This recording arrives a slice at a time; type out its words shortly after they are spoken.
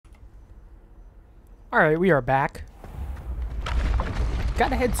Alright, we are back.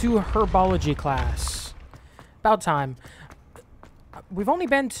 Gotta head to herbology class. About time. We've only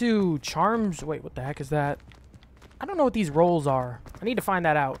been to charms. Wait, what the heck is that? I don't know what these rolls are. I need to find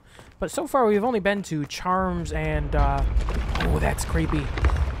that out. But so far, we've only been to charms and, oh, that's creepy.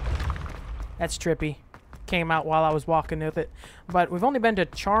 That's trippy. Came out while I was walking with it. But we've only been to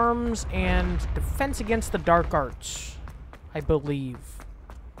charms and defense against the dark arts, I believe.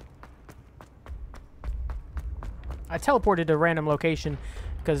 I teleported to a random location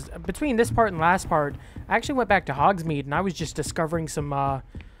because between this part and last part, I actually went back to Hogsmeade and I was just discovering some, a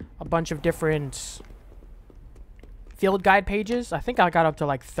bunch of different field guide pages. I think I got up to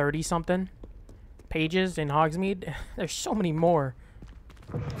like 30-something pages in Hogsmeade. There's so many more.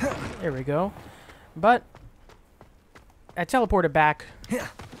 There we go. But I teleported back.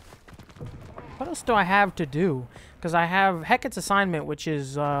 What else do I have to do? Because I have Hecat's assignment, which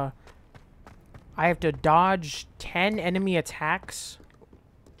is, I have to dodge 10 enemy attacks.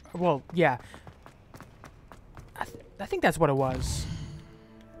 Well, yeah. I think that's what it was.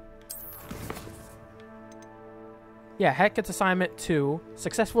 Yeah, Hecat's assignment 2.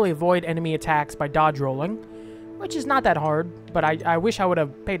 Successfully avoid enemy attacks by dodge rolling. Which is not that hard, but I wish I would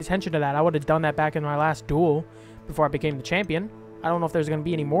have paid attention to that. I would have done that back in my last duel before I became the champion. I don't know if there's going to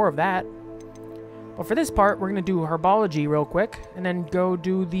be any more of that. But for this part, we're going to do herbology real quick, and then go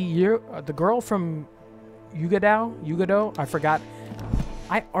do the girl from Yugado? I forgot.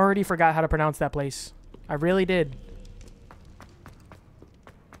 I already forgot how to pronounce that place. I really did.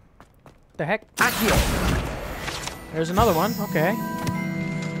 The heck? Accio. There's another one. Okay.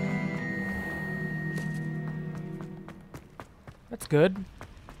 That's good.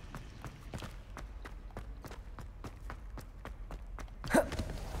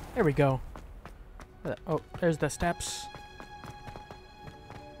 There we go. Oh, there's the steps.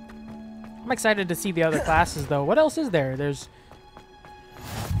 I'm excited to see the other classes, though. What else is there? There's...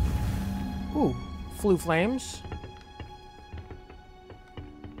 Ooh, Flu Flames.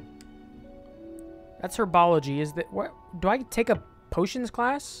 That's herbology. Is that... What? Do I take a potions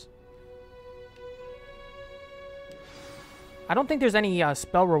class? I don't think there's any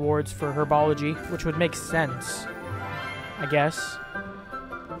spell rewards for herbology, which would make sense, I guess.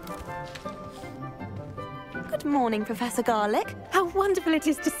 Good morning, Professor Garlick. How wonderful it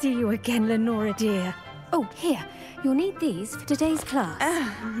is to see you again, Lenora dear. Oh, here. You'll need these for today's class.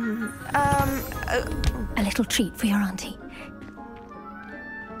 A little treat for your auntie.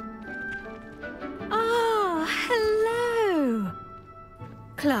 Ah, hello.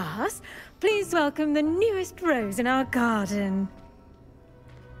 Class, please welcome the newest rose in our garden.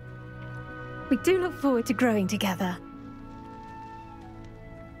 We do look forward to growing together.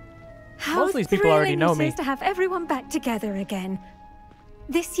 Most of these people already know me. How thrilling it is to have everyone back together again.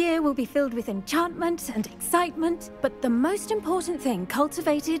 This year will be filled with enchantment and excitement, but the most important thing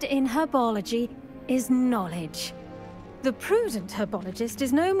cultivated in herbology is knowledge. The prudent herbologist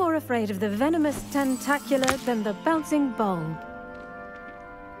is no more afraid of the venomous tentacular than the bouncing bulb.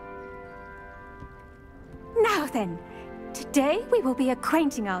 Now then, today we will be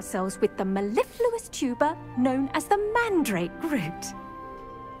acquainting ourselves with the mellifluous tuber known as the mandrake root.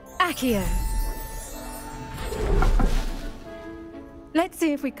 Accio. Let's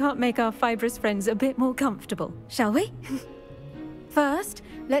see if we can't make our fibrous friends a bit more comfortable, shall we? First,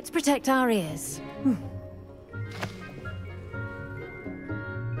 let's protect our ears.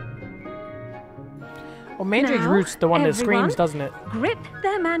 Well, mandrake's root's the one that screams, doesn't it? Grip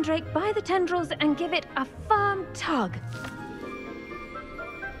their mandrake by the tendrils and give it a firm tug.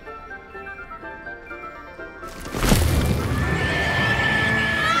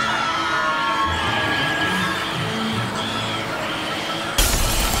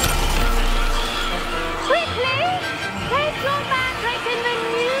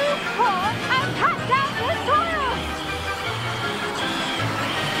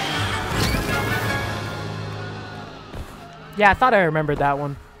 Yeah, I thought I remembered that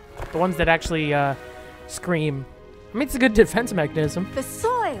one. The ones that actually scream. I mean, it's a good defense mechanism. The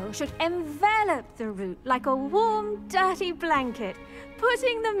soil should envelop the root like a warm, dirty blanket,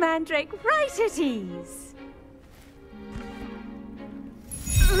 putting the mandrake right at ease.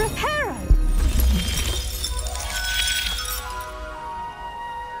 Reparo!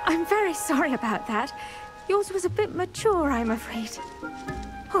 I'm very sorry about that. Yours was a bit mature, I'm afraid.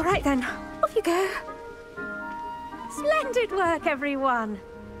 All right then, off you go. Splendid work, everyone!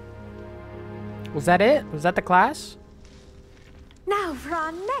 Was that it? Was that the class? Now for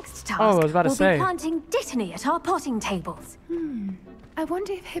our next task, I was about to say. We'll be planting dittany at our potting tables. I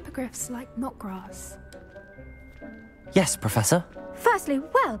wonder if hippogriffs like knotgrass. Yes, Professor. Firstly,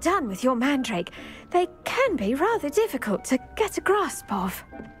 well done with your mandrake. They can be rather difficult to get a grasp of.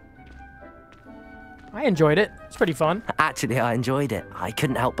 I enjoyed it. It's pretty fun. Actually, I enjoyed it. I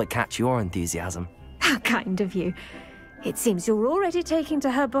couldn't help but catch your enthusiasm. How kind of you. It seems you're already taking to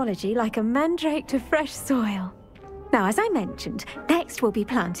herbology like a mandrake to fresh soil. Now, as I mentioned, next we'll be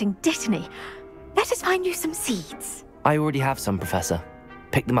planting dittany. Let us find you some seeds. I already have some, Professor.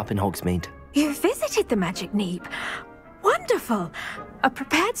 Picked them up in Hogsmeade. You visited the Magic Neep. Wonderful. A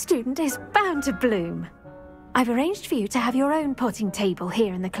prepared student is bound to bloom. I've arranged for you to have your own potting table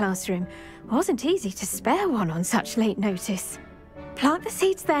here in the classroom. Wasn't easy to spare one on such late notice. Plant the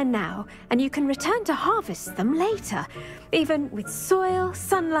seeds there now, and you can return to harvest them later. Even with soil,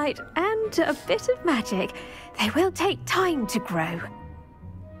 sunlight, and a bit of magic, they will take time to grow.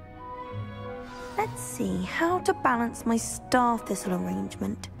 Let's see how to balance my star thistle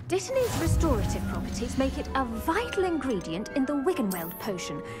arrangement. Dittany's restorative properties make it a vital ingredient in the Wiggenweld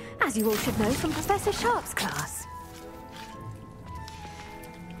potion, as you all should know from Professor Sharp's class.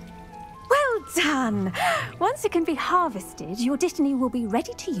 Well done! Once it can be harvested, your Dittany will be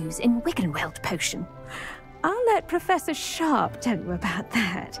ready to use in Wiggenweld potion. I'll let Professor Sharp tell you about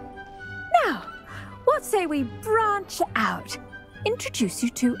that. Now, what say we branch out? Introduce you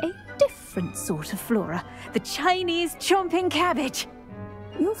to a different sort of flora, the Chinese chomping cabbage.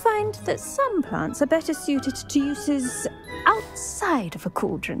 You'll find that some plants are better suited to uses outside of a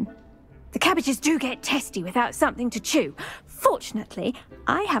cauldron. The cabbages do get testy without something to chew. Fortunately,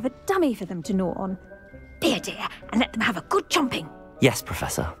 I have a dummy for them to gnaw on. Be a dear and let them have a good chomping. Yes,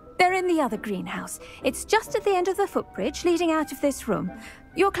 Professor. They're in the other greenhouse. It's just at the end of the footbridge leading out of this room.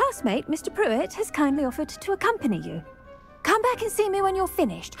 Your classmate, Mr. Pruitt, has kindly offered to accompany you. Come back and see me when you're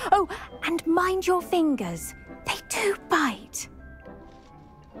finished. Oh, and mind your fingers. They do bite.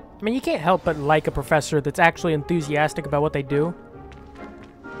 I mean, you can't help but like a professor that's actually enthusiastic about what they do.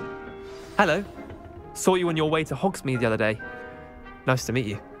 Hello. Saw you on your way to Hogsmeade the other day. Nice to meet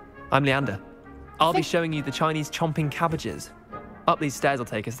you. I'm Leander. I'll be showing you the Chinese chomping cabbages. Up these stairs will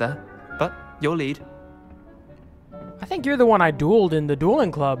take us there. But your lead. I think you're the one I dueled in the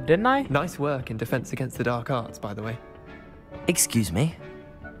dueling club, didn't I? Nice work in Defense Against the Dark Arts, by the way. Excuse me?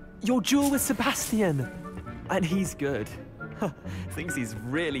 Your duel with Sebastian! And he's good. Thinks he's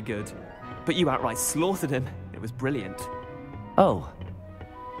really good. But you outright slaughtered him. It was brilliant. Oh.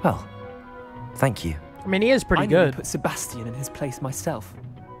 Well, thank you. I mean, he is pretty I good. nearly put Sebastian in his place myself.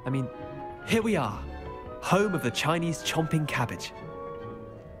 I mean, here we are. Home of the Chinese chomping cabbage.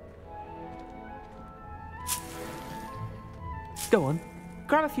 Go on,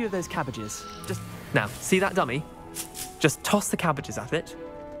 grab a few of those cabbages. Now, see that dummy? Just toss the cabbages at it,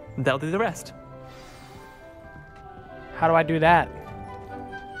 and they'll do the rest. How do I do that?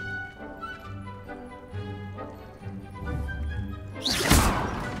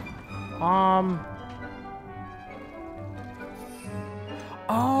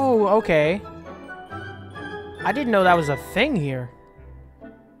 Oh, okay. I didn't know that was a thing here.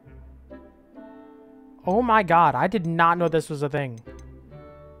 Oh my god, I did not know this was a thing.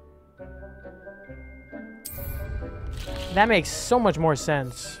 That makes so much more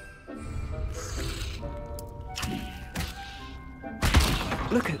sense.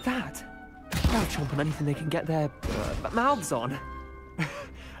 Look at that. They'll chomp on anything they can get their mouths on.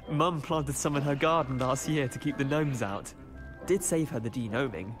 Mum planted some in her garden last year to keep the gnomes out. Did save her the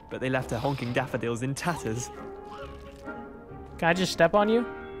de-gnoming, but they left her honking daffodils in tatters. Can I just step on you?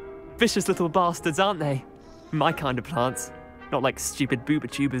 Vicious little bastards, aren't they? My kind of plants. Not like stupid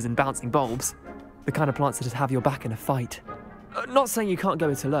booba tubers and bouncing bulbs. The kind of plants that just have your back in a fight. Not saying you can't go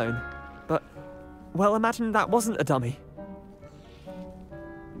it alone, but, well, imagine that wasn't a dummy.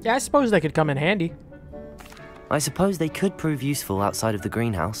 Yeah, I suppose they could come in handy. I suppose they could prove useful outside of the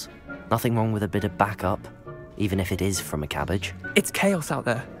greenhouse. Nothing wrong with a bit of backup, even if it is from a cabbage. It's chaos out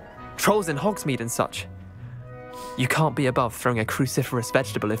there. Trolls in Hogsmeade and such. You can't be above throwing a cruciferous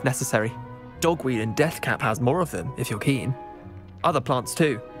vegetable if necessary. Dogweed and deathcap has more of them, if you're keen. Other plants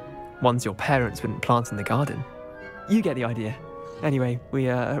too. Ones your parents wouldn't plant in the garden. You get the idea. Anyway, we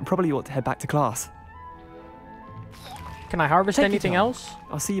probably ought to head back to class. Can I harvest Take your anything time. else?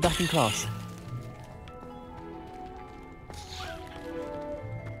 I'll see you back in class.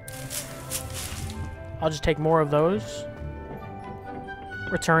 I'll just take more of those.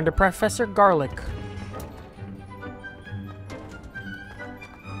 Return to Professor Garlic.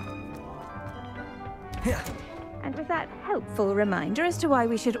 And with that helpful reminder as to why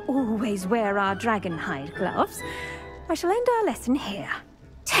we should always wear our dragon hide gloves, I shall end our lesson here.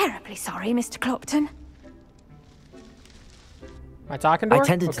 Terribly sorry, Mr. Clopton. Am I talking to her? I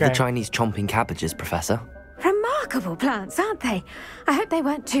tended to the Chinese chomping cabbages, Professor. From remarkable plants, aren't they? I hope they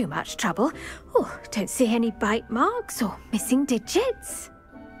weren't too much trouble. Oh, don't see any bite marks or missing digits.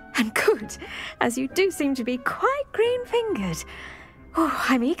 And good, as you do seem to be quite green-fingered. Oh,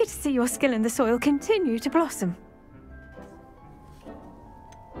 I'm eager to see your skill in the soil continue to blossom.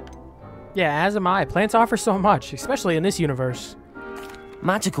 Yeah, as am I. Plants offer so much, especially in this universe.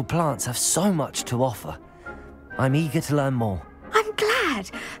 Magical plants have so much to offer. I'm eager to learn more. I'm glad.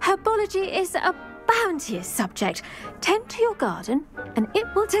 Herbology is a bounteous subject. Tend to your garden, and it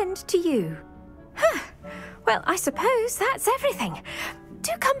will tend to you. Huh. Well, I suppose that's everything.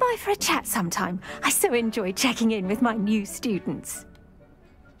 Do come by for a chat sometime. I so enjoy checking in with my new students.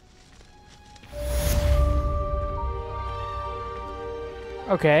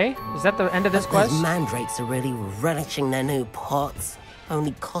 Okay, is that the end of this quest? Those mandrakes are really relishing their new pots.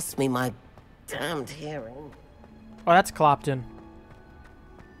 Only cost me my damned hearing. Oh, that's Clopton.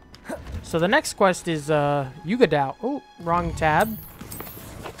 So the next quest is Yugadao. Oh, wrong tab.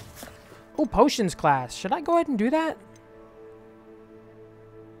 Oh, potions class. Should I go ahead and do that?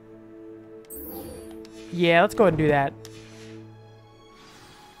 Yeah, let's go ahead and do that.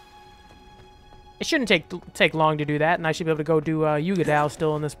 It shouldn't take long to do that, and I should be able to go do Yugadao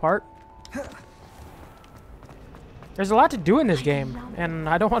still in this part. There's a lot to do in this game, and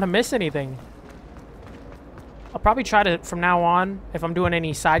I don't want to miss anything. I'll probably try to, from now on, if I'm doing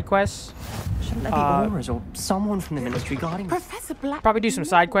any side quests, Shouldn't there be Aurors or someone from the Ministry guarding us? Professor Black. probably do some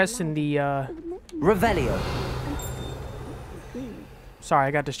side quests in the, Revelio. sorry,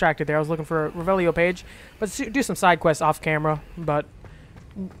 I got distracted there. I was looking for a Revelio page. But do some side quests off camera, but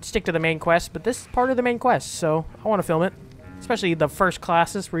stick to the main quest. But this is part of the main quest, so I want to film it. Especially the first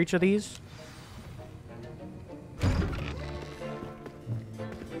classes for each of these.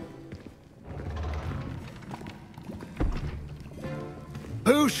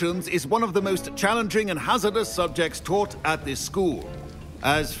 Potions is one of the most challenging and hazardous subjects taught at this school.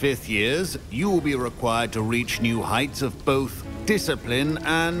 As fifth years, you will be required to reach new heights of both discipline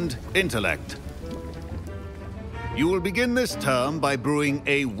and intellect. You will begin this term by brewing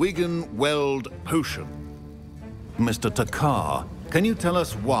a Wiggenweld potion. Mr. Takar, can you tell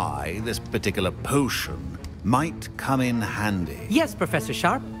us why this particular potion might come in handy? Yes, Professor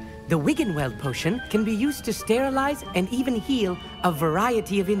Sharp. The Wiggenweld potion can be used to sterilize and even heal a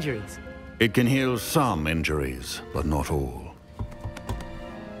variety of injuries. It can heal some injuries, but not all.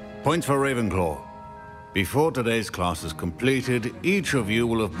 Points for Ravenclaw. Before today's class is completed, each of you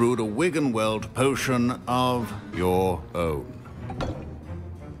will have brewed a Wiggenweld potion of your own.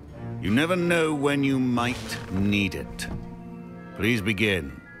 You never know when you might need it. Please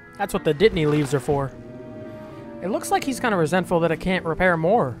begin. That's what the Dittany leaves are for. It looks like he's kind of resentful that I can't repair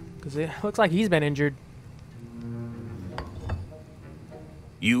more, because it looks like he's been injured.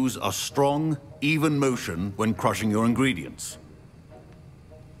 Use a strong, even motion when crushing your ingredients.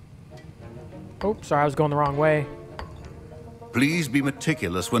 Oh, sorry, I was going the wrong way. Please be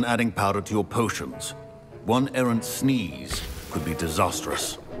meticulous when adding powder to your potions. One errant sneeze could be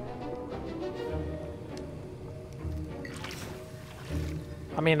disastrous.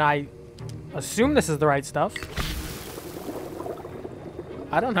 I mean, I assume this is the right stuff.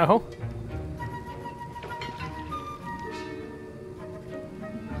 I don't know.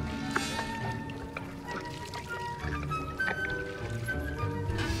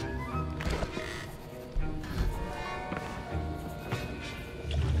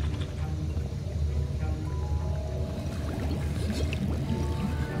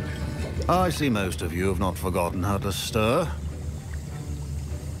 I see most of you have not forgotten how to stir.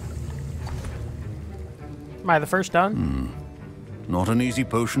 Am I the first done? Not an easy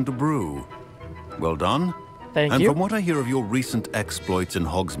potion to brew. Well done. Thank And you. from what I hear of your recent exploits in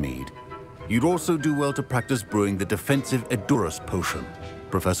Hogsmeade, you'd also do well to practice brewing the defensive Edurus potion.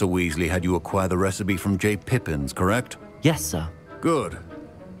 Professor Weasley had you acquire the recipe from J. Pippins, correct? Yes, sir. Good.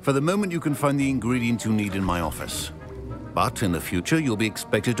 For the moment, you can find the ingredients you need in my office. But in the future, you'll be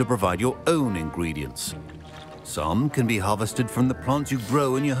expected to provide your own ingredients. Some can be harvested from the plants you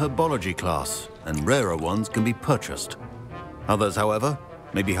grow in your herbology class, and rarer ones can be purchased. Others, however,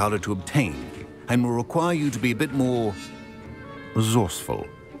 may be harder to obtain, and will require you to be a bit more resourceful.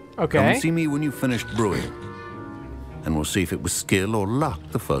 Come Okay. and see me when you've finished brewing, and we'll see if it was skill or luck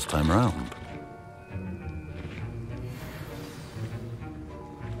the first time around.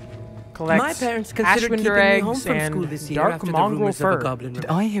 Collects My parents considered keeping Ashwinder me home eggs from and school this year dark after the mongrel rumors of fur. a goblin. Did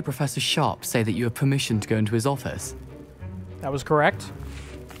I hear Professor Sharp say that you have permission to go into his office? That was correct.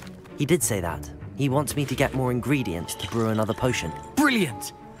 He did say that. He wants me to get more ingredients to brew another potion.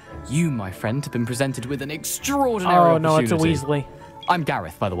 Brilliant! You, my friend, have been presented with an extraordinary Oh no, it's a opportunity. Weasley. I'm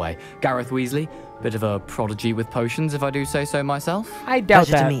Gareth, by the way. Gareth Weasley. Bit of a prodigy with potions, if I do say so myself. I doubt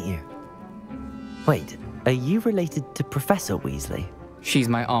Pleasure that. to meet you. Wait, are you related to Professor Weasley? She's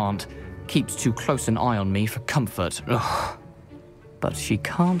my aunt. Keeps too close an eye on me for comfort. Ugh. But she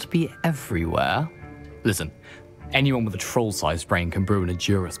can't be everywhere. Listen, anyone with a troll-sized brain can brew an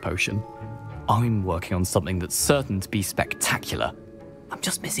Edurus potion. I'm working on something that's certain to be spectacular. I'm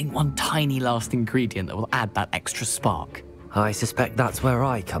just missing one tiny last ingredient that will add that extra spark. I suspect that's where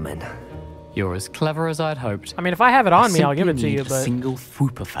I come in. You're as clever as I'd hoped. I mean, if I have it on me, I'll give it to Simply you, need a but... single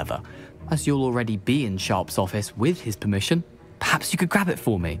Fwooper feather. As you'll already be in Sharp's office with his permission, perhaps you could grab it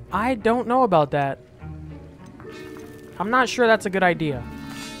for me. I don't know about that. I'm not sure that's a good idea.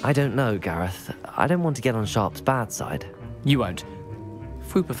 I don't know, Gareth. I don't want to get on Sharp's bad side. You won't.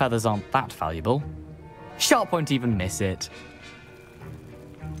 Fwooper feathers aren't that valuable. Sharp won't even miss it.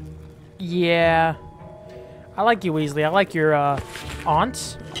 Yeah. I like you, Weasley. I like your,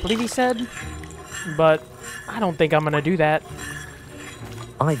 aunt, I believe he said. But I don't think I'm gonna do that.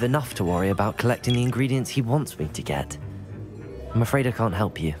 I've enough to worry about collecting the ingredients he wants me to get. I'm afraid I can't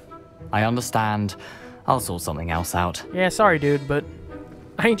help you. I understand. I'll sort something else out. Yeah, sorry, dude, but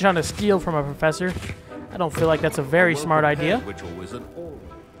I ain't trying to steal from a professor. I don't feel like that's a very smart idea.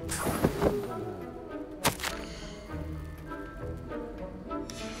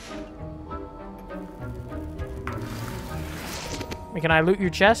 Can I loot your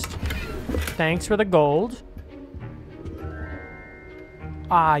chest? Thanks for the gold.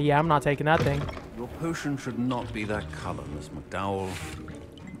 Ah, yeah, I'm not taking that thing. Your potion should not be that color, Miss McDowell.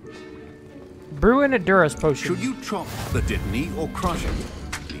 Brew an Edurus potion. Should you chop the Dittany or crush it?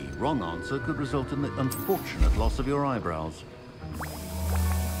 The wrong answer could result in the unfortunate loss of your eyebrows.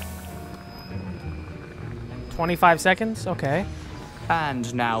 25 seconds? Okay.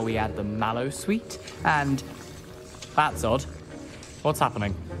 And now we add the mallow sweet, and... That's odd. What's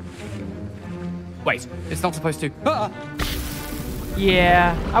happening? Wait, it's not supposed to... Ah!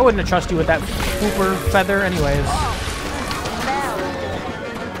 Yeah, I wouldn't have trusted you with that Fwooper feather anyways.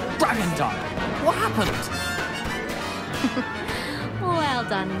 Dragon died! What happened? Well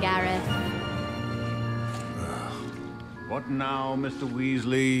done, Gareth. What now, Mr.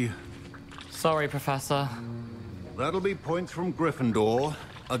 Weasley? Sorry, Professor. That'll be points from Gryffindor.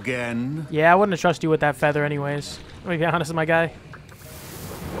 Again. Yeah, I wouldn't have trusted you with that feather anyways. Let me be honest, my guy.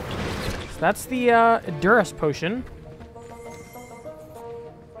 So that's the Edurus potion.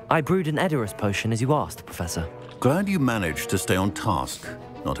 I brewed an Edurus potion as you asked, Professor. Glad you managed to stay on task.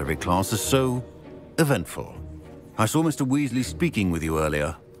 Not every class is so eventful. I saw Mr. Weasley speaking with you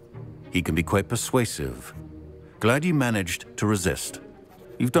earlier. He can be quite persuasive. Glad you managed to resist.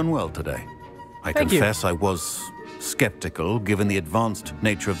 You've done well today. I confess I was skeptical, given the advanced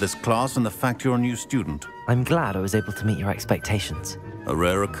nature of this class and the fact you're a new student. I'm glad I was able to meet your expectations. A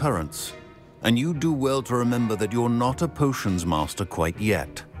rare occurrence. And you do well to remember that you're not a potions master quite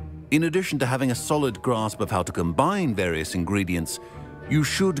yet. In addition to having a solid grasp of how to combine various ingredients, you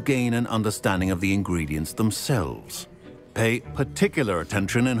should gain an understanding of the ingredients themselves. Pay particular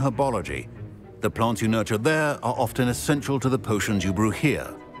attention in herbology. The plants you nurture there are often essential to the potions you brew here.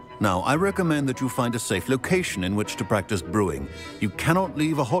 Now, I recommend that you find a safe location in which to practice brewing. You cannot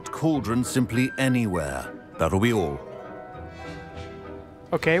leave a hot cauldron simply anywhere. That'll be all.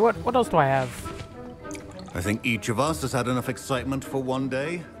 Okay, what else do I have? I think each of us has had enough excitement for one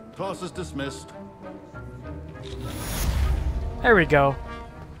day. Class is dismissed. There we go.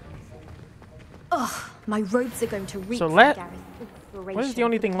 Ugh, my robes are going to reach So Gareth. what is the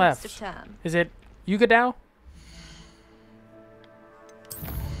only thing left? Is it Yugadao?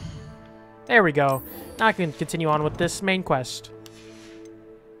 There we go. Now I can continue on with this main quest.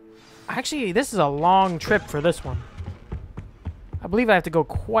 Actually, this is a long trip for this one. I believe I have to go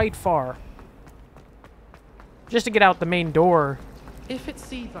quite far. Just to get out the main door. If it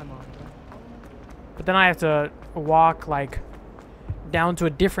seeds, I'm on. But then I have to walk, like, down to a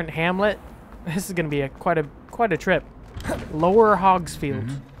different hamlet. This is going to be quite a trip. Lower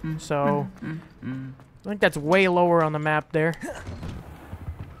Hogsfield. So, I think that's way lower on the map there.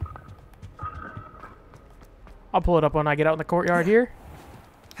 I'll pull it up when I get out in the courtyard here.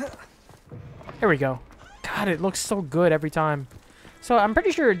 There we go. God, it looks so good every time. So I'm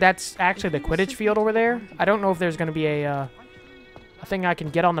pretty sure that's actually the Quidditch field over there. I don't know if there's going to be a thing I can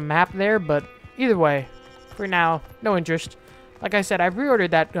get on the map there, but either way, for now, no interest. Like I said, I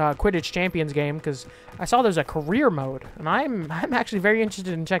pre-ordered that Quidditch Champions game because I saw there's a career mode, and I'm actually very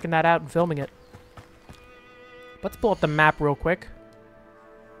interested in checking that out and filming it. Let's pull up the map real quick.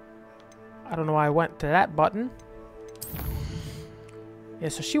 I don't know why I went to that button. Yeah,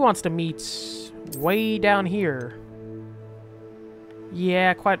 so she wants to meet way down here.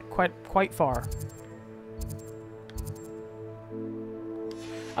 Yeah, quite far.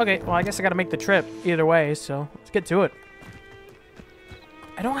 Okay, well, I guess I gotta make the trip either way, so let's get to it.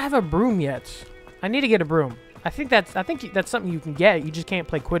 I don't have a broom yet. I need to get a broom. I think that's something you can get. You just can't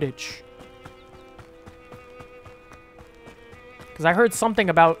play Quidditch. Because I heard something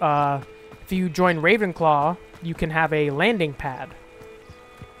about if you join Ravenclaw, you can have a landing pad.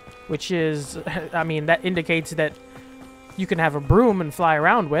 Which is, I mean, that indicates that you can have a broom and fly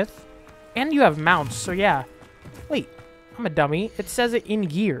around with. And you have mounts, so yeah. Wait, I'm a dummy. It says it in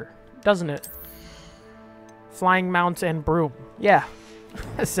gear, doesn't it? Flying mounts and broom. Yeah,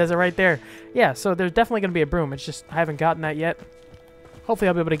 it says it right there. Yeah, so there's definitely going to be a broom. It's just I haven't gotten that yet. Hopefully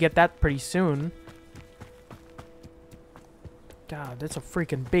I'll be able to get that pretty soon. God, that's a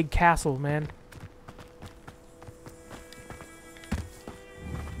freaking big castle, man.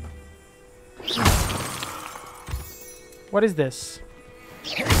 What is this?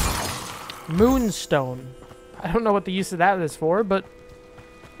 Moonstone. I don't know what the use of that is for, but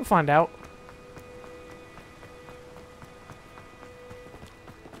we'll find out.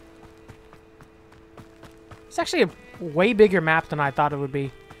 It's actually a way bigger map than I thought it would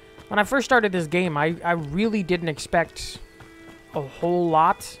be. When I first started this game, I really didn't expect a whole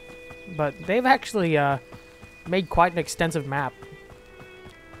lot, but they've actually made quite an extensive map.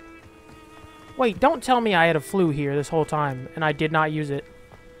 Wait, don't tell me I had a flue here this whole time, and I did not use it.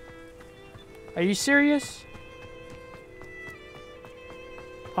 Are you serious?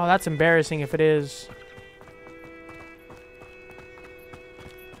 Oh, that's embarrassing if it is.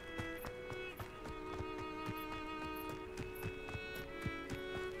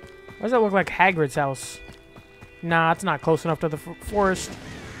 Why does that look like Hagrid's house? Nah, it's not close enough to the forest.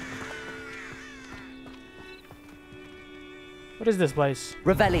 What is this place?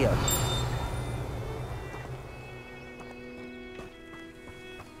 Revelio.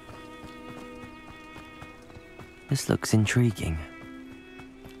 This looks intriguing.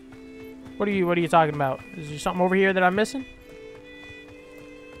 What are you talking about? Is there something over here that I'm missing?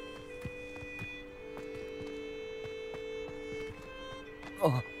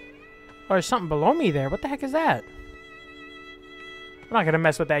 Oh, there's something below me there. What the heck is that? I'm not gonna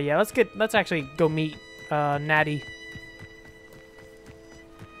mess with that yet. Let's actually go meet Natty.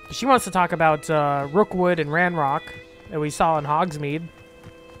 She wants to talk about Rookwood and Ranrock that we saw in Hogsmeade.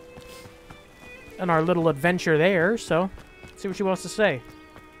 And our little adventure there, so let's see what she wants to say.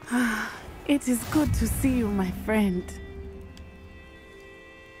 It is good to see you, my friend.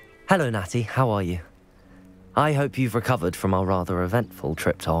 Hello, Natty. How are you? I hope you've recovered from our rather eventful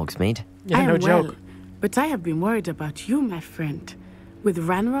trip to Hogsmeade. Yeah, I am no joke. well, but I have been worried about you, my friend. With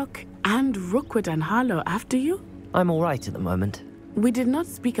Ranrock and Rookwood and Harlow after you? I'm all right at the moment. We did not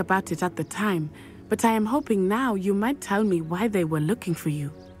speak about it at the time, but I am hoping now you might tell me why they were looking for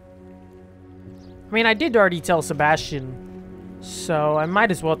you. I mean, I did already tell Sebastian, so I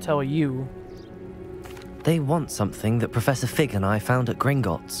might as well tell you. They want something that Professor Fig and I found at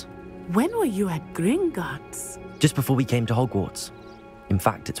Gringotts. When were you at Gringotts? Just before we came to Hogwarts. In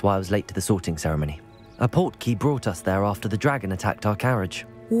fact, it's why I was late to the sorting ceremony. A portkey brought us there after the dragon attacked our carriage.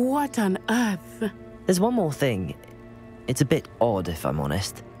 What on earth? There's one more thing. It's a bit odd, if I'm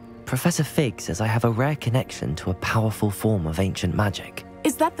honest. Professor Fig says I have a rare connection to a powerful form of ancient magic.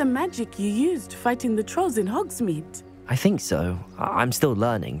 Is that the magic you used fighting the trolls in Hogsmeade? I think so. I'm still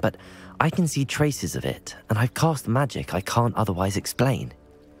learning, but I can see traces of it, and I've cast magic I can't otherwise explain.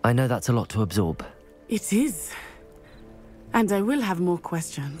 I know that's a lot to absorb. It is. And I will have more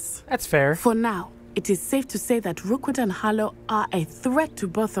questions. That's fair. For now, it is safe to say that Rookwood and Harlow are a threat to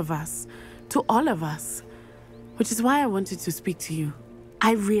both of us, to all of us, which is why I wanted to speak to you.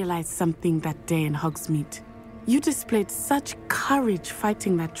 I realized something that day in Hogsmeade. You displayed such courage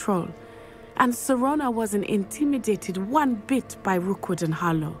fighting that troll, and Serona wasn't intimidated one bit by Rookwood and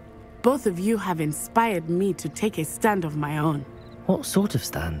Harlow. Both of you have inspired me to take a stand of my own. What sort of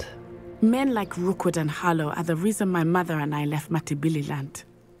stand? Men like Rookwood and Harlow are the reason my mother and I left Matabeleland.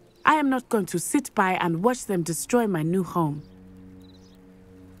 I am not going to sit by and watch them destroy my new home.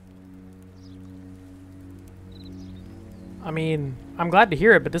 I mean, I'm glad to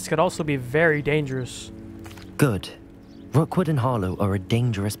hear it, but this could also be very dangerous. Good. Rookwood and Harlow are a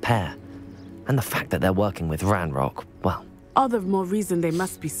dangerous pair. And the fact that they're working with Ranrock, well... All the more reason they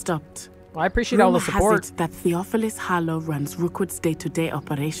must be stopped. Well, I appreciate all the support. Rumor has it that Theophilus Harlow runs Rookwood's day-to-day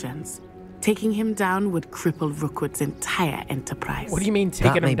operations. Taking him down would cripple Rookwood's entire enterprise. What do you mean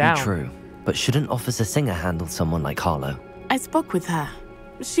taking him down? That may be true, but shouldn't Officer Singer handle someone like Harlow? I spoke with her.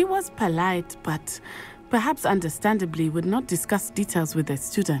 She was polite, but perhaps understandably would not discuss details with a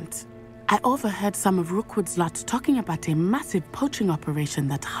student. I overheard some of Rookwood's lot talking about a massive poaching operation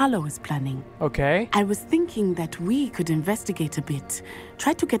that Harlow is planning. Okay. I was thinking that we could investigate a bit,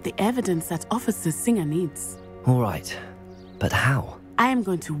 try to get the evidence that Officer Singer needs. All right, but how? I am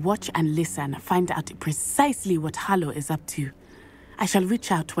going to watch and listen, find out precisely what Harlow is up to. I shall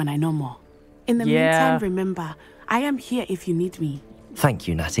reach out when I know more. In the meantime, remember, I am here if you need me. Thank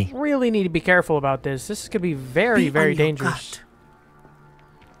you, Natty. Really need to be careful about this. This could be very, very dangerous.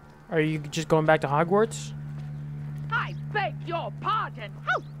 Are you just going back to Hogwarts? I beg your pardon.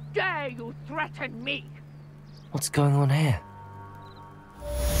 How dare you threaten me? What's going on here?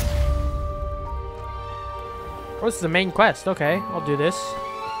 Oh, this is the main quest. Okay, I'll do this.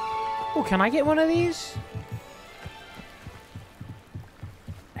 Oh, can I get one of these?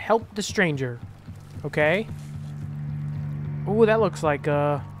 Help the stranger. Okay. Oh, that looks like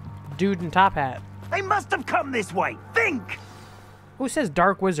a dude in top hat. They must have come this way. Think! Who says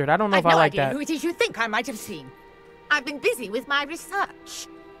Dark Wizard? I don't know if I like that. I have no idea who it is you think I might have seen. I've been busy with my research.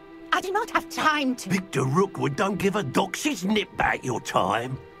 I do not have time to... Victor Rookwood don't give a doxy's nip back your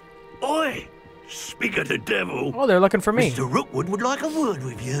time. Oi! Speak of the devil. Oh, they're looking for me. Mr. Rookwood would like a word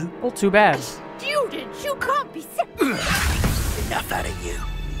with you. Well, too bad. Students, you can't be sick. Enough out of you.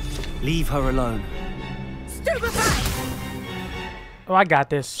 Leave her alone. Stupefy! Oh, I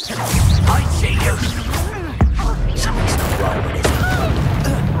got this. I see you. Something's not wrong with it.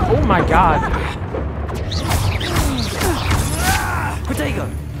 Oh my god. Protego.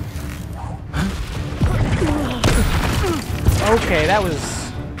 Okay, that was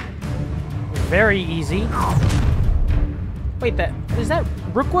very easy. Wait, is that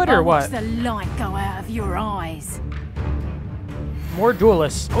Rookwood or what? Watch the light go out of your eyes. More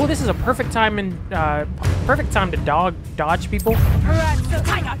duelists. Oh, this is a perfect time to dodge people.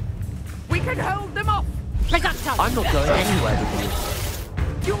 Hang on. We can hold them off. I'm not going anywhere with you.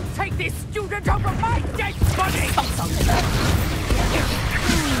 You'll take this student over my dead body.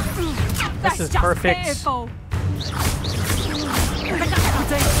 This is perfect.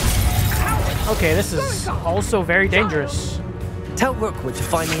 Okay, this is also very dangerous. Tell Rookwood to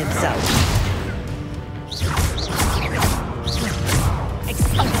find me himself.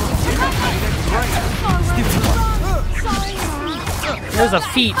 There's a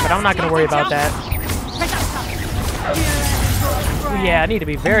feat, but I'm not going to worry about that. Yeah, I need to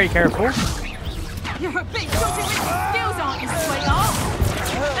be very careful. You're a bit dodgy with your skills, aren't you, sweetheart?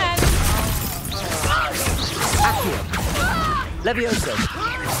 Levioso.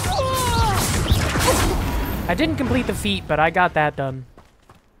 I didn't complete the feat, but I got that done.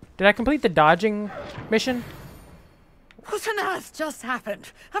 Did I complete the dodging mission? What on earth just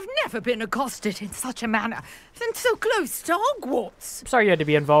happened? I've never been accosted in such a manner, and so close to Hogwarts. I'm sorry you had to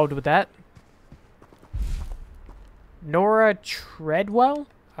be involved with that. Nora Treadwell?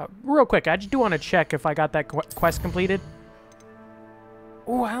 Real quick, I just do want to check if I got that quest completed.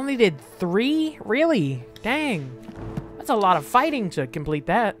 Oh, I only did 3? Really? Dang. That's a lot of fighting to complete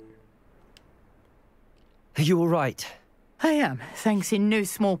that. Are you all right? I am, thanks in no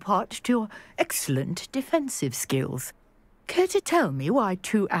small part to your excellent defensive skills. Care to tell me why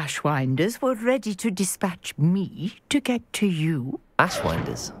 2 Ashwinders were ready to dispatch me to get to you?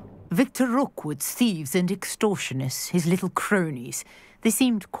 Ashwinders? Victor Rookwood's thieves and extortionists, his little cronies. They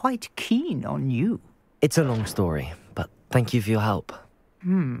seemed quite keen on you. It's a long story, but thank you for your help.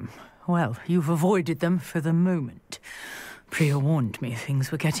 Well, you've avoided them for the moment. Priya warned me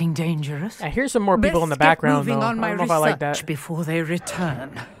things were getting dangerous. I hear some more people in the background, moving though. on my I don't know if I like that. Before they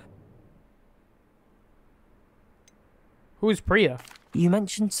return. Who's Priya? You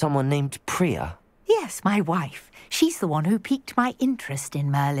mentioned someone named Priya. Yes, my wife. She's the one who piqued my interest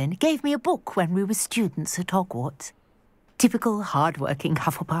in Merlin. Gave me a book when we were students at Hogwarts. Typical hard-working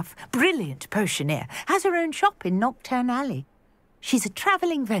Hufflepuff. Brilliant potioneer. Has her own shop in Knockturn Alley. She's a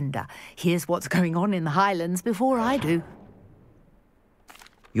travelling vendor. Hears what's going on in the Highlands before I do.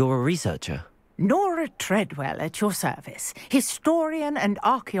 You're a researcher? Nora Treadwell at your service. Historian and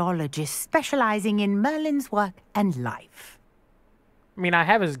archaeologist specialising in Merlin's work and life. I mean, I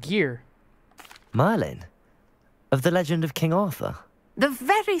have his gear. Merlin? Of the legend of King Arthur? The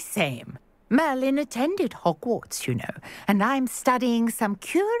very same. Merlin attended Hogwarts, you know, and I'm studying some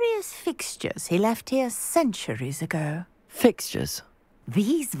curious fixtures he left here centuries ago. Fixtures?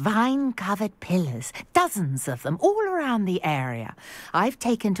 These vine-covered pillars, dozens of them, all around the area. I've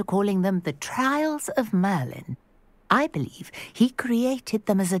taken to calling them the Trials of Merlin. I believe he created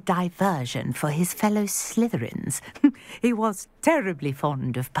them as a diversion for his fellow Slytherins. He was terribly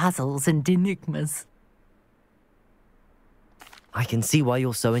fond of puzzles and enigmas. I can see why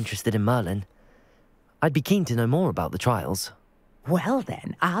you're so interested in Merlin. I'd be keen to know more about the trials. Well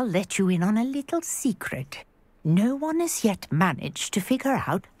then, I'll let you in on a little secret. No one has yet managed to figure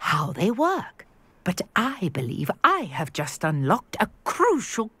out how they work. But I believe I have just unlocked a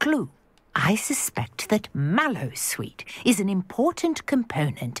crucial clue. I suspect that mallowsweet is an important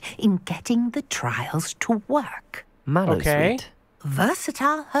component in getting the trials to work. Mallowsweet? Okay.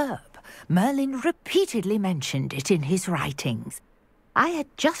 Versatile herb. Merlin repeatedly mentioned it in his writings. I had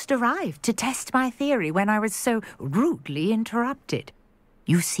just arrived to test my theory when I was so rudely interrupted.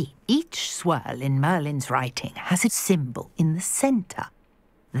 You see, each swirl in Merlin's writing has a symbol in the center.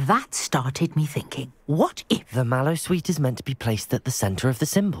 That started me thinking, what if... The mallowsweet is meant to be placed at the center of the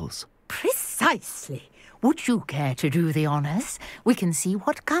symbols. Precisely. Would you care to do the honors? We can see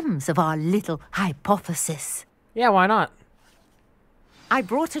what comes of our little hypothesis. Yeah, why not? I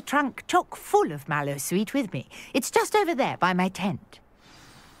brought a trunk chock full of mallowsweet with me. It's just over there by my tent.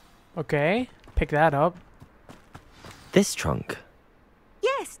 Okay, pick that up. This trunk?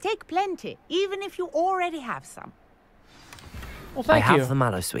 Yes, take plenty, even if you already have some. Well, thank you. I have the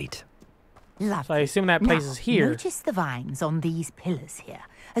mallowsweet. Lovely. So I assume that place is here. Notice the vines on these pillars here,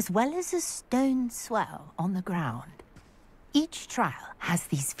 as well as a stone swell on the ground. Each trial has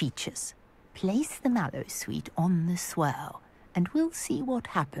these features. Place the mallowsweet on the swell, and we'll see what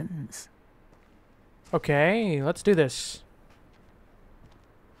happens. Okay, let's do this.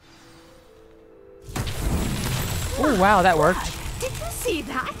 Oh, wow, that worked. Did you see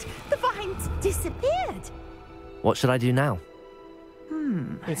that? The vines disappeared. What should I do now?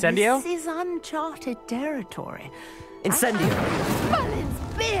 Incendio? This is uncharted territory. Incendio!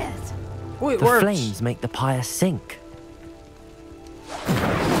 Merlin's beard! Oh, it the worked. flames make the pyre sink.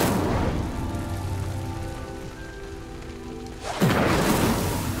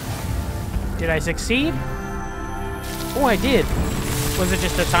 Did I succeed? Oh, I did. Was it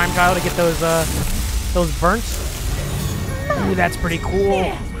just a time trial to get those burnt? Ooh, that's pretty cool.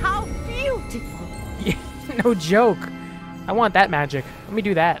 Yes, how beautiful! Yeah, no joke. I want that magic. Let me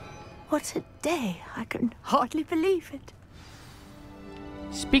do that. What a day. I can hardly believe it.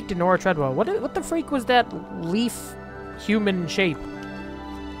 Speak to Nora Treadwell. What the freak was that leaf human shape?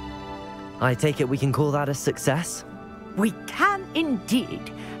 I take it we can call that a success? We can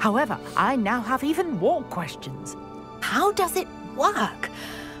indeed. However, I now have even more questions. How does it work?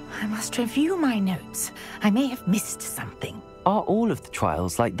 I must review my notes. I may have missed something. Are all of the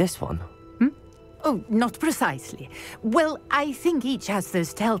trials like this one? Oh, not precisely. Well, I think each has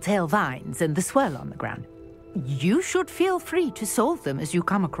those telltale vines and the swirl on the ground. You should feel free to solve them as you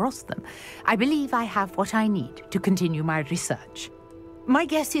come across them. I believe I have what I need to continue my research. My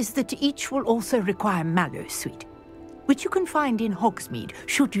guess is that each will also require mallowsweet, which you can find in Hogsmeade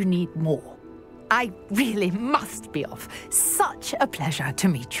should you need more. I really must be off. Such a pleasure to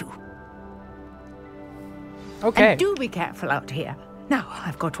meet you. Okay. And do be careful out here. Now,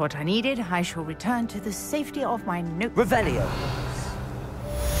 I've got what I needed. I shall return to the safety of my note. Revelio.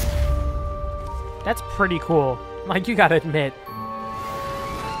 That's pretty cool. Like, you gotta admit.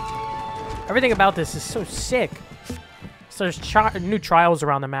 Everything about this is so sick. So there's new trials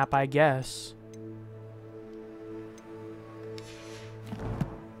around the map, I guess.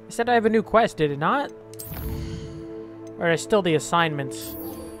 It said I have a new quest, did it not? Or is still the assignments?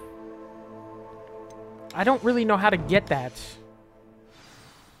 I don't really know how to get that.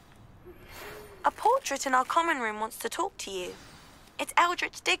 A portrait in our common room wants to talk to you. It's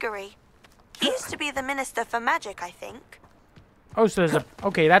Eldritch Diggory. He used to be the Minister for Magic, I think. Oh, so there's a...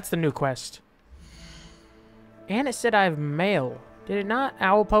 Okay, that's the new quest. And it said I have mail. Did it not?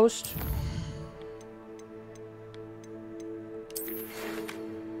 Owl post?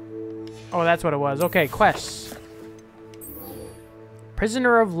 Oh, that's what it was. Okay, quests.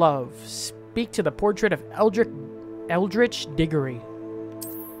 Prisoner of Love. Speak to the portrait of Eldritch Diggory.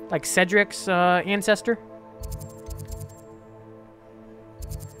 Like Cedric's ancestor?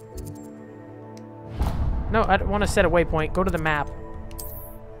 No, I don't want to set a waypoint. Go to the map.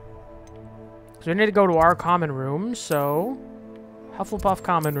 So we need to go to our common room, so... Hufflepuff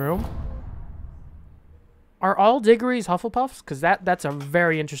common room. Are all Diggories Hufflepuffs? Because that's a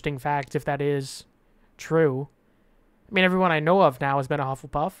very interesting fact, if that is true. I mean, everyone I know of now has been a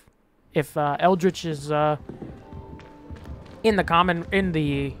Hufflepuff. If Eldritch is in the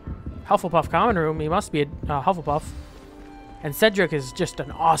Hufflepuff common room, he must be a Hufflepuff. And Cedric is just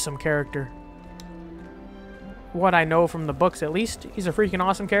an awesome character. What I know from the books, at least, he's a freaking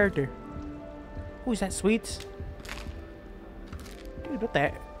awesome character. Who's that, Sweets? Dude, what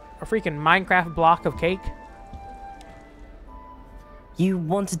the... A freaking Minecraft block of cake? You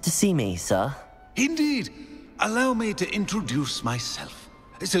wanted to see me, sir? Indeed. Allow me to introduce myself.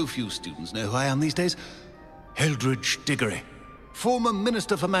 So few students know who I am these days. Eldritch Diggory. former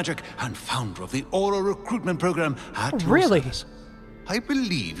Minister for Magic and founder of the Aura recruitment program at your Really? service. I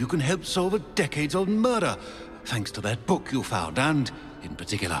believe you can help solve a decades-old murder, thanks to that book you found, and, in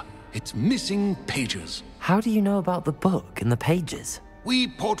particular, its missing pages. How do you know about the book and the pages? We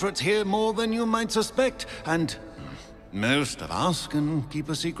portraits hear more than you might suspect, and most of us can keep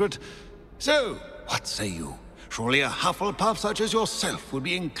a secret. So, what say you? Surely a Hufflepuff such as yourself would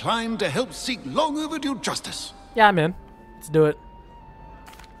be inclined to help seek long overdue justice. Yeah, I'm in. Let's do it.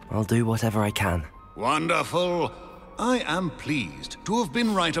 I'll do whatever I can. Wonderful. I am pleased to have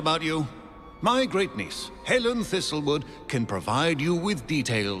been right about you. My great-niece, Helen Thistlewood, can provide you with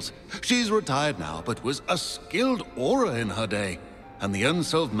details. She's retired now, but was a skilled aura in her day. And the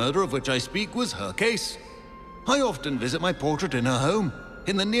unsolved murder of which I speak was her case. I often visit my portrait in her home,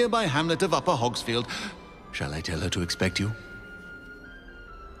 in the nearby hamlet of Upper Hogsfield. Shall I tell her to expect you?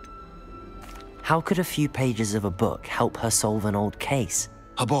 How could a few pages of a book help her solve an old case?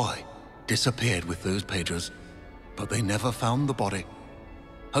 A boy disappeared with those pages, but they never found the body.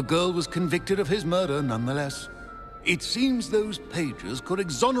 A girl was convicted of his murder nonetheless. It seems those pages could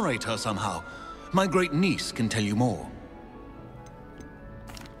exonerate her somehow. My great-niece can tell you more.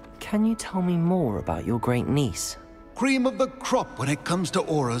 Can you tell me more about your great-niece? Cream of the crop when it comes to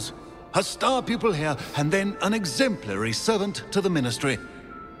auras. A star pupil here, and then an exemplary servant to the ministry.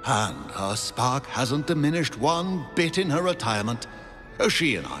 And her spark hasn't diminished one bit in her retirement.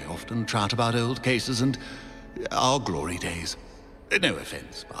 She and I often chat about old cases and our glory days. No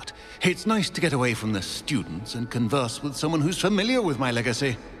offense, but it's nice to get away from the students and converse with someone who's familiar with my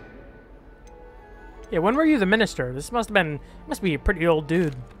legacy. Yeah, when were you the minister? This must be a pretty old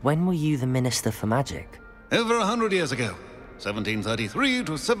dude. When were you the Minister for Magic? Over 100 years ago. 1733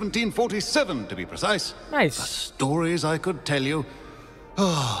 to 1747, to be precise. Nice. The stories I could tell you.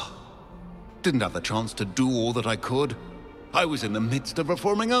 Oh, didn't have the chance to do all that I could. I was in the midst of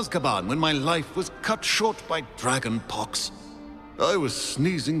reforming Azkaban when my life was cut short by dragon pox. I was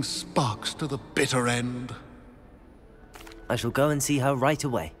sneezing sparks to the bitter end. I shall go and see her right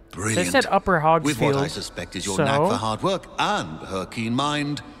away. Brilliant. They said Upper Hogsfield. With what I suspect is your knack for hard work and her keen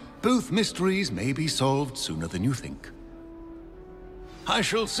mind, both mysteries may be solved sooner than you think. I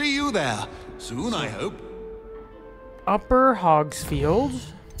shall see you there soon, I hope. Upper Hogsfield.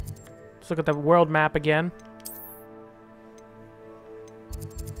 Let's look at the world map again.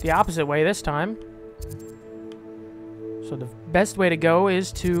 The opposite way this time. So the best way to go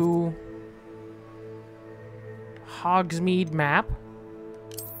is to Hogsmeade map.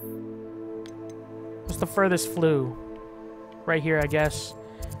 What's the furthest flue? Right here, I guess.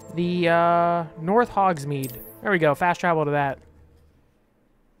 The North Hogsmeade. There we go. Fast travel to that.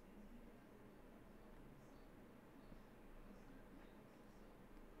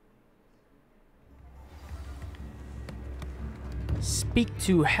 Speak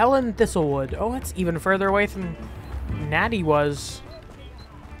to Helen Thistlewood. Oh, that's even further away from Natty was.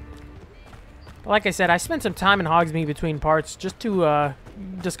 Like I said, I spent some time in Hogsmeade between parts just to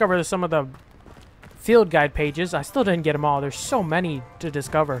discover some of the field guide pages. I still didn't get them all. There's so many to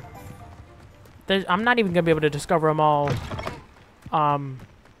discover. I'm not even going to be able to discover them all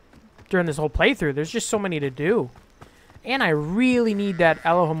during this whole playthrough. There's just so many to do. And I really need that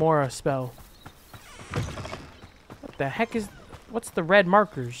Alohomora spell. What the heck is... What's the red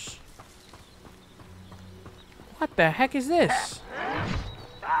markers? What the heck is this?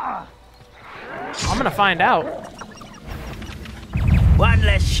 I'm gonna find out. One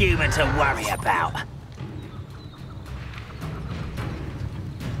less human to worry about.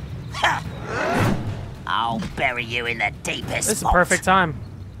 I'll bury you in the deepest This is a perfect time.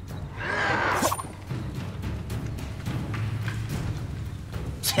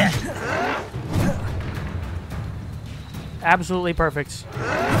 Absolutely perfect.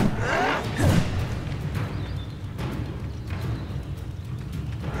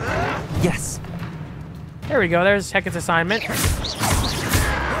 Yes. There we go. There's Hecat's assignment. You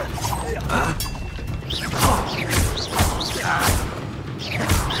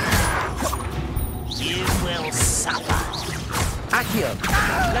will suffer. Accio.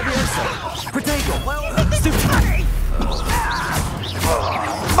 Levioso. Protego. Well, Stupid.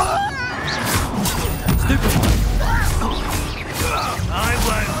 I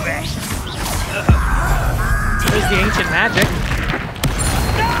won't rest. There's the ancient magic.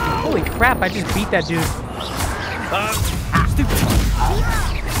 Holy crap, I just beat that dude. stupid.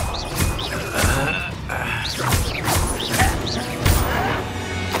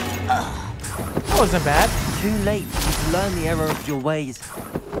 That wasn't bad. Too late for you to learn the error of your ways.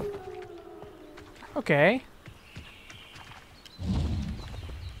 Okay.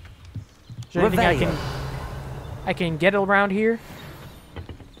 Is there anything I I can get around here.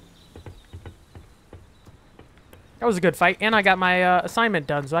 That was a good fight, and I got my assignment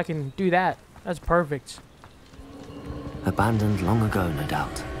done, so I can do that. That's perfect. Abandoned long ago, no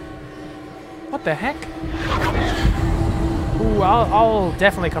doubt. What the heck? Ooh, I'll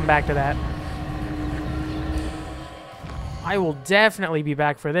definitely come back to that. I will definitely be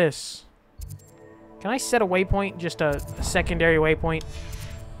back for this. Can I set a waypoint? Just a secondary waypoint?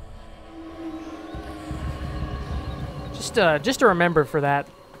 Just to remember for that.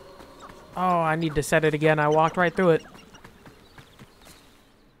 Oh, I need to set it again. I walked right through it.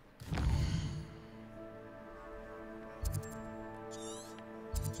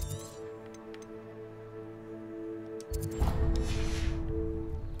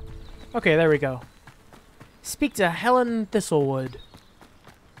 Okay, there we go. Speak to Helen Thistlewood.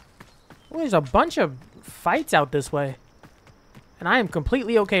 Well, there's a bunch of fights out this way. And I am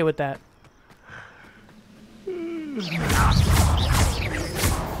completely okay with that.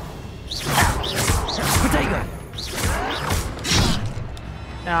 Potato!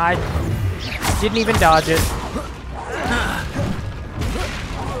 Nah, I didn't even dodge it.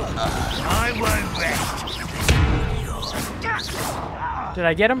 I won't rest. Did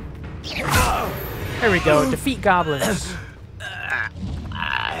I get him? There we go. Defeat goblins.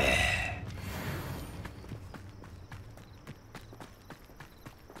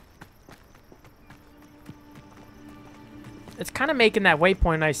 It's kind of making that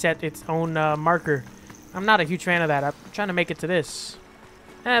waypoint I set its own marker. I'm not a huge fan of that. I'm trying to make it to this.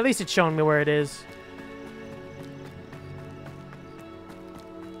 At least it's showing me where it is.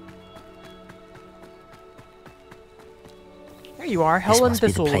 There you are, Helen Thistlewood. This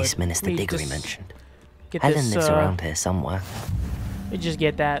must be the place Minister Diggory mentioned. Helen lives around here somewhere. Let me just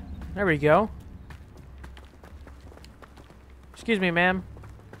get that. There we go. Excuse me, ma'am.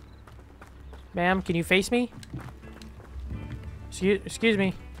 Ma'am, can you face me? Excuse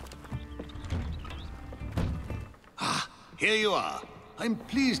me. Ah, here you are. I'm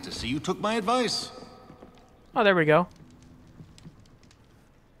pleased to see you took my advice. Oh, there we go.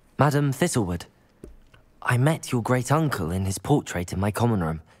 Madam Thistlewood, I met your great-uncle in his portrait in my common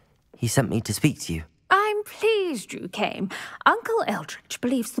room. He sent me to speak to you. I'm pleased you came. Uncle Eldritch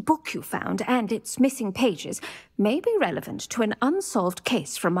believes the book you found and its missing pages may be relevant to an unsolved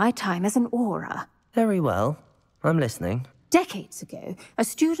case from my time as an Auror. Very well. I'm listening. Decades ago, a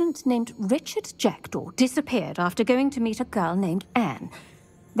student named Richard Jackdaw disappeared after going to meet a girl named Anne.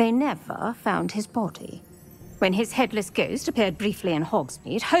 They never found his body. When his headless ghost appeared briefly in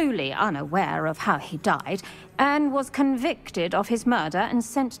Hogsmeade, wholly unaware of how he died, Anne was convicted of his murder and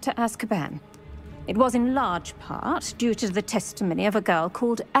sent to Azkaban. It was in large part due to the testimony of a girl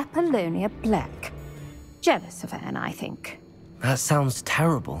called Apollonia Black. Jealous of Anne, I think. That sounds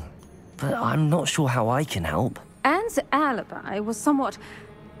terrible, but I'm not sure how I can help. Anne's alibi was somewhat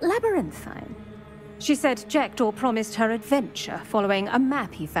labyrinthine. She said Jackdaw promised her adventure following a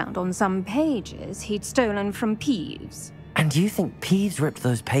map he found on some pages he'd stolen from Peeves. And you think Peeves ripped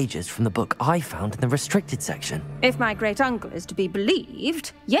those pages from the book I found in the restricted section? If my great-uncle is to be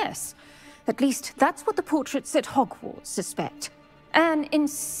believed, yes. At least that's what the portraits at Hogwarts suspect. Anne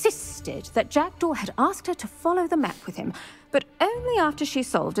insisted that Jackdaw had asked her to follow the map with him, but only after she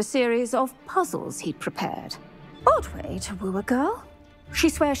solved a series of puzzles he'd prepared. Odd way to woo a girl. She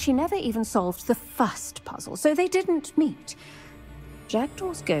swears she never even solved the first puzzle, so they didn't meet.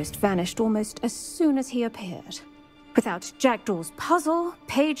 Jackdaw's ghost vanished almost as soon as he appeared. Without Jackdaw's puzzle,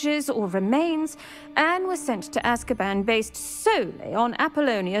 pages, or remains, Anne was sent to Azkaban based solely on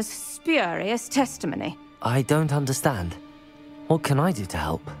Apollonia's spurious testimony. I don't understand. What can I do to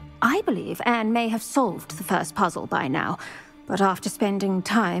help? I believe Anne may have solved the first puzzle by now, but after spending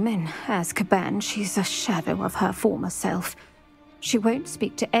time in Azkaban, she's a shadow of her former self. She won't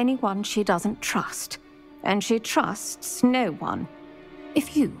speak to anyone she doesn't trust, and she trusts no one.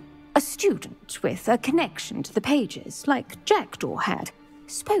 If you, a student with a connection to the pages, like Jackdaw had,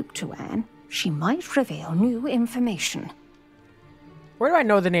 spoke to Anne, she might reveal new information. Where do I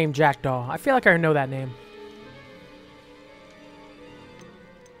know the name Jackdaw? I feel like I know that name.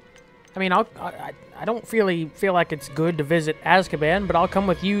 I mean, I don't really feel like it's good to visit Azkaban, but I'll come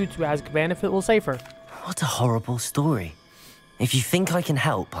with you to Azkaban if it will safer. What a horrible story. If you think I can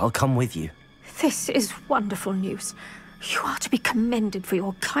help, I'll come with you. This is wonderful news. You are to be commended for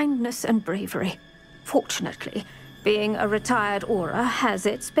your kindness and bravery. Fortunately, being a retired Auror has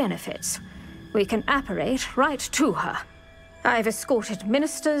its benefits. We can apparate right to her. I've escorted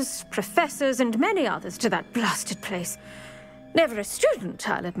ministers, professors, and many others to that blasted place. Never a student,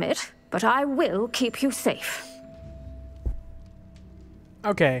 I'll admit, but I will keep you safe.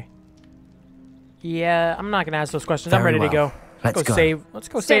 Okay. Yeah, I'm not gonna ask those questions. I'm Very ready to well. go. Let's go. Save. Let's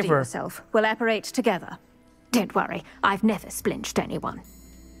go Steady save her. yourself. We'll apparate together. Don't worry, I've never splinched anyone.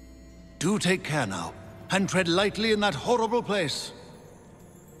 Do take care now, and tread lightly in that horrible place.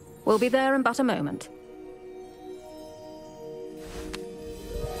 We'll be there in but a moment.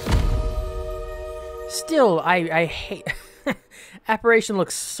 Still, I hate... Apparition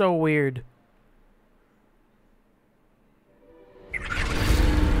looks so weird.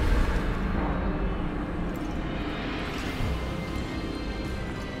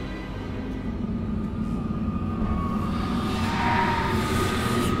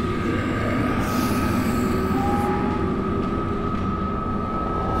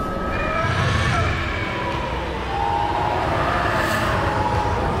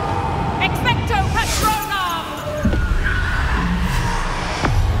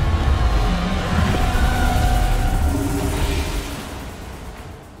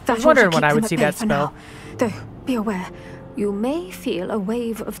 I was wondering when I would see that spell. Though, be aware, you may feel a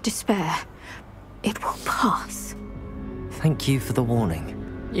wave of despair. It will pass. Thank you for the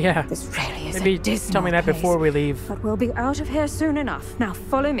warning. Yeah. This really is Maybe a dismal tell me that place, before we leave. But we'll be out of here soon enough. Now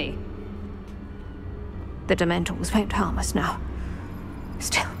follow me. The Dementors won't harm us now.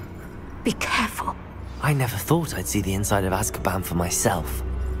 Still, be careful. I never thought I'd see the inside of Azkaban for myself.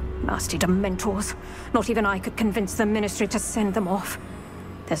 Nasty Dementors. Not even I could convince the Ministry to send them off.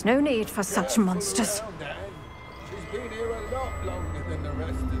 There's no need for such monsters.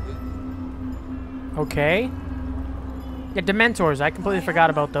 Okay. Yeah, Dementors. I completely forgot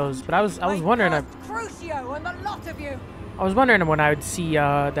about those. But I was wondering. Crucio and the lot of you. I was wondering when I would see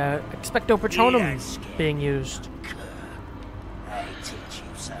the Expecto Patronum being used. I teach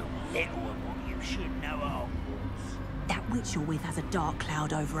you so little of what you should know of. That witch you're with has a dark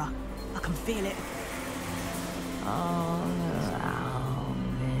cloud over her. I can feel it. All around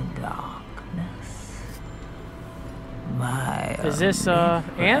the darkness. My Is this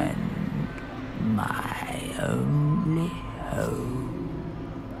Anne? My only hope.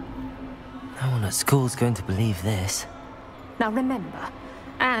 No one at school's going to believe this. Now remember,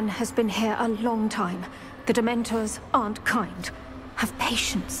 Anne has been here a long time. The Dementors aren't kind. Have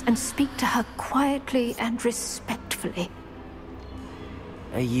patience and speak to her quietly and respectfully.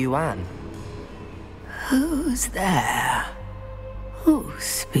 Are you Anne? Who's there? Who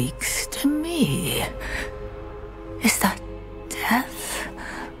speaks to me? Is that death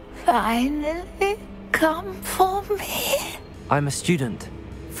finally come for me? I'm a student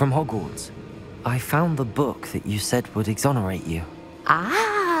from Hogwarts. I found the book that you said would exonerate you.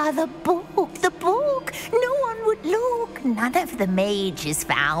 Ah, the book, the book. No one would look. None of the mages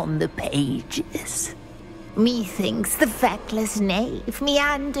found the pages. Methinks the feckless knave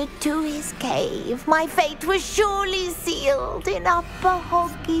meandered to his cave. My fate was surely sealed in Upper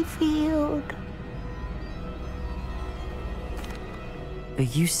Hoggyfield. Are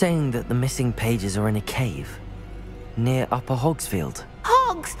you saying that the missing pages are in a cave? Near Upper Hogsfield?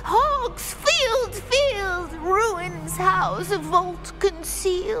 Field, ruins house, a vault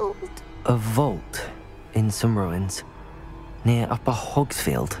concealed. A vault in some ruins near Upper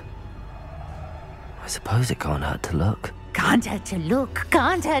Hogsfield? I suppose it can't hurt to look. Can't hurt to look,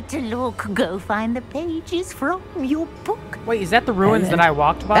 can't hurt to look. Go find the pages from your book. Wait, is that the ruins that I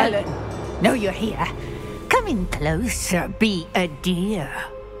walked by? Ellen. No, you're here. Come in closer, be a dear.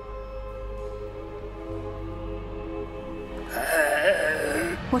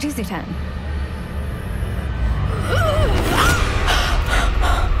 What is it, Anne?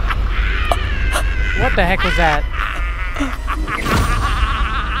 What the heck was that?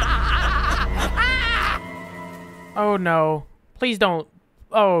 Oh no. Please don't.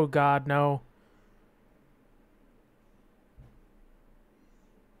 Oh god, no.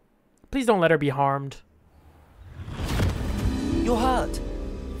 Please don't let her be harmed. You're hurt.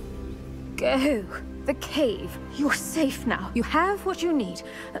 Go. The cave. You're safe now. You have what you need.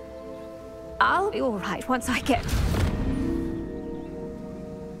 I'll be all right once I get...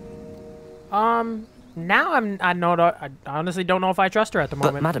 Now I honestly don't know if I trust her at the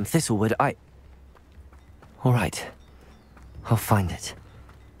moment. But Madam Thistlewood, all right. I'll find it.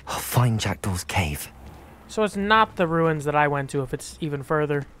 I'll find Jackdaw's cave. So it's not the ruins that I went to, if it's even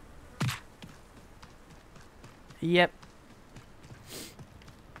further. Yep.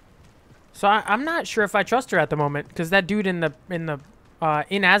 So I'm not sure if I trust her at the moment, because that dude in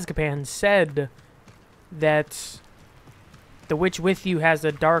Azkaban said that the witch with you has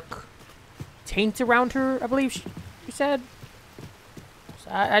a dark taint around her, I believe she said.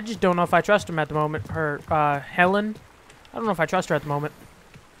 So I just don't know if I trust him at the moment. Her, Helen. I don't know if I trust her at the moment.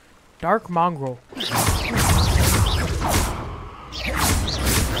 Dark mongrel.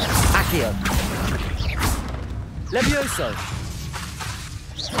 Accio. Levioso!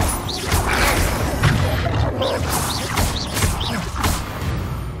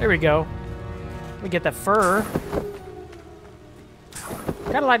 There we go. We get the fur.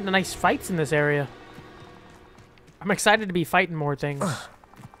 Got a lot of nice fights in this area. I'm excited to be fighting more things.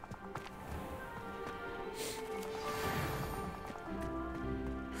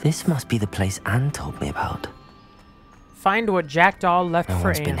 This must be the place Anne told me about. Find what Jackdaw left No for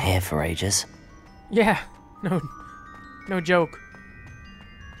one's Anne. been here for ages. Yeah, no joke.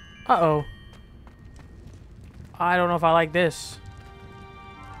 Uh-oh. I don't know if I like this.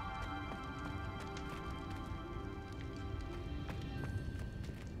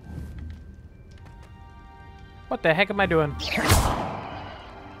 What the heck am I doing?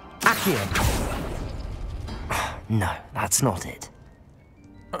 Accio! No, that's not it.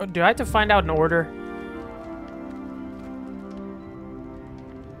 Do I have to find out an order?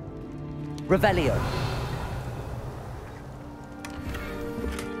 Revelio.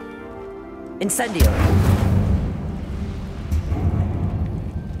 Incendio.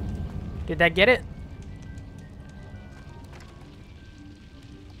 Did that get it?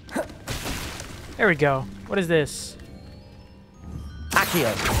 There we go. What is this?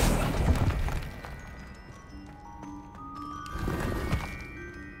 Accio.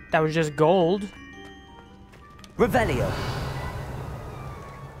 That was just gold. Revelio.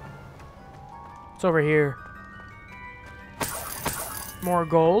 It's over here. More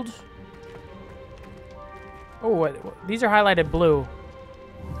gold. Oh, what? These are highlighted blue.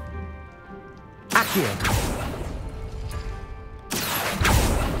 Accio.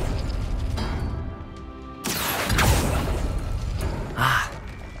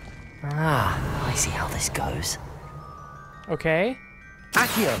 I see how this goes. Okay.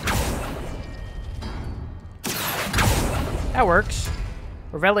 Accio. That works.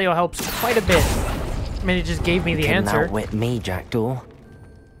 Revelio helps quite a bit. I mean, it just gave me the Couldn't answer. outwit me, Jackdaw.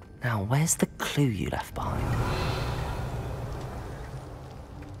 Now, where's the clue you left behind?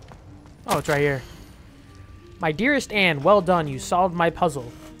 Oh, it's right here. My dearest Anne, well done. You solved my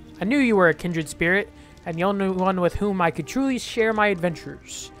puzzle. I knew you were a kindred spirit, and the only one with whom I could truly share my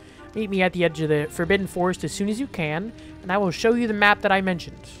adventures. Meet me at the edge of the Forbidden Forest as soon as you can, and I will show you the map that I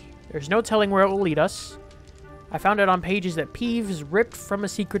mentioned. There's no telling where it will lead us. I found it on pages that Peeves ripped from a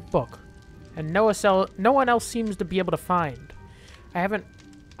secret book, and no one else seems to be able to find. I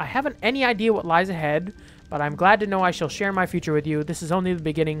haven't any idea what lies ahead, but I'm glad to know I shall share my future with you. This is only the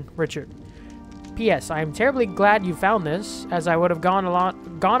beginning, Richard. P.S. I am terribly glad you found this, as I would have gone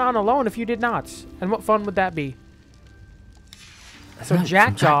on alone if you did not. And what fun would that be? So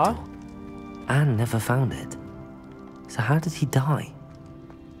Jackdaw. Anne never found it. So how did he die?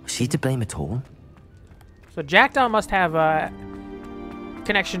 Was she to blame at all? So Jackdaw must have a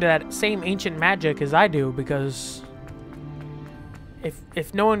connection to that same ancient magic as I do, because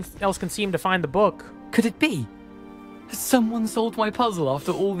if no one else can seem to find the book. Could it be? Has someone solved my puzzle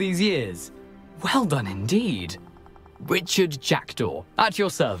after all these years? Well done indeed. Richard Jackdaw, at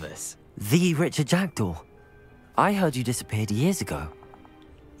your service. The Richard Jackdaw. I heard you disappeared years ago.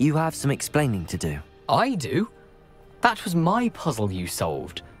 You have some explaining to do. I do? That was my puzzle you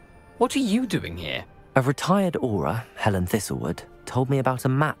solved. What are you doing here? A retired aura, Helen Thistlewood, told me about a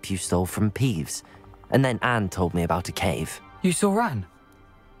map you stole from Peeves, and then Anne told me about a cave. You saw Anne?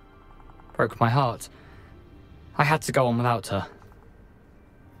 Broke my heart. I had to go on without her.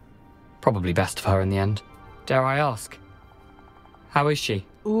 Probably best for her in the end. Dare I ask? How is she?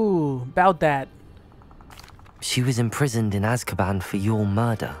 Ooh, about that. She was imprisoned in Azkaban for your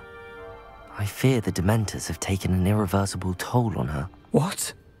murder. I fear the Dementors have taken an irreversible toll on her.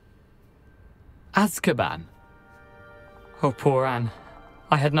 What? Azkaban? Oh, poor Anne.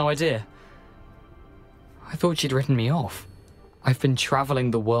 I had no idea. I thought she'd written me off. I've been traveling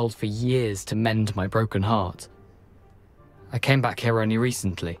the world for years to mend my broken heart. I came back here only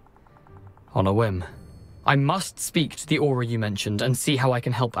recently. On a whim. I must speak to the aura you mentioned and see how I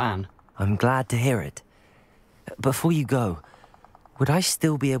can help Anne. I'm glad to hear it. Before you go, would I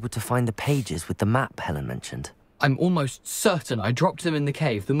still be able to find the pages with the map Helen mentioned? I'm almost certain I dropped them in the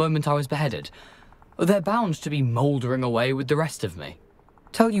cave the moment I was beheaded. They're bound to be mouldering away with the rest of me.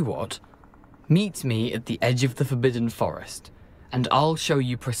 Tell you what, meet me at the edge of the Forbidden Forest, and I'll show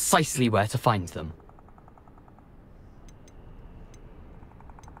you precisely where to find them.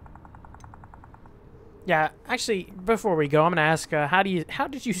 Yeah, actually, before we go, I'm gonna ask, how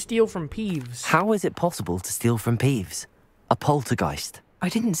did you steal from Peeves? How is it possible to steal from Peeves? A poltergeist. I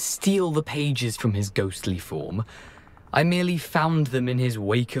didn't steal the pages from his ghostly form. I merely found them in his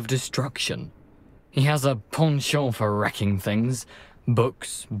wake of destruction. He has a penchant for wrecking things.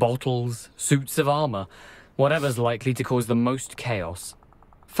 Books, bottles, suits of armor. Whatever's likely to cause the most chaos.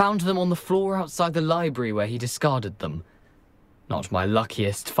 Found them on the floor outside the library where he discarded them. Not my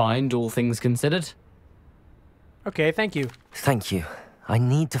luckiest find, all things considered. Okay, thank you. Thank you. I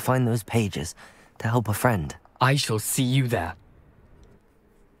need to find those pages to help a friend. I shall see you there.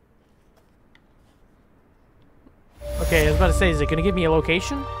 Okay, I was about to say, is it going to give me a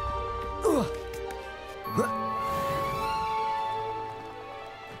location?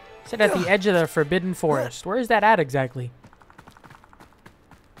 Sit at the edge of the Forbidden Forest. Where is that at exactly?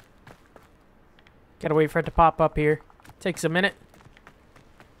 Gotta wait for it to pop up here. Takes a minute.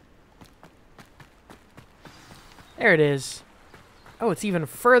 There it is. Oh, it's even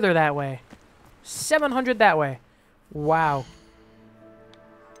further that way. 700 that way. Wow.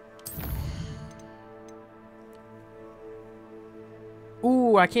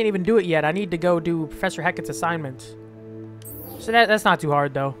 Ooh, I can't even do it yet. I need to go do Professor Hecat's assignment. So that's not too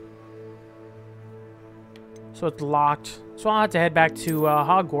hard, though. So it's locked. So I'll have to head back to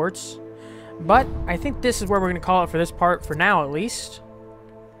Hogwarts. But I think this is where we're going to call it for this part, for now at least.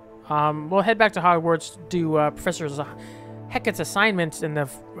 We'll head back to Hogwarts, do Professor Hecat's assignments in the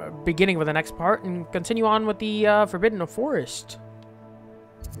beginning of the next part, and continue on with the Forbidden Forest.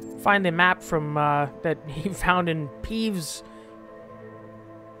 Find the map from that he found in Peeves'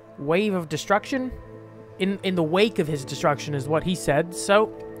 wave of destruction. In the wake of his destruction is what he said.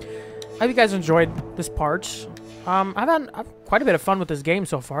 So I hope you guys enjoyed this part. I've had quite a bit of fun with this game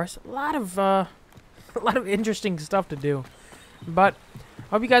so far. It's a lot of interesting stuff to do. But I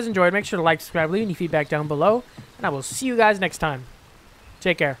hope you guys enjoyed. Make sure to like, subscribe, leave any feedback down below, and I will see you guys next time.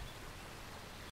 Take care.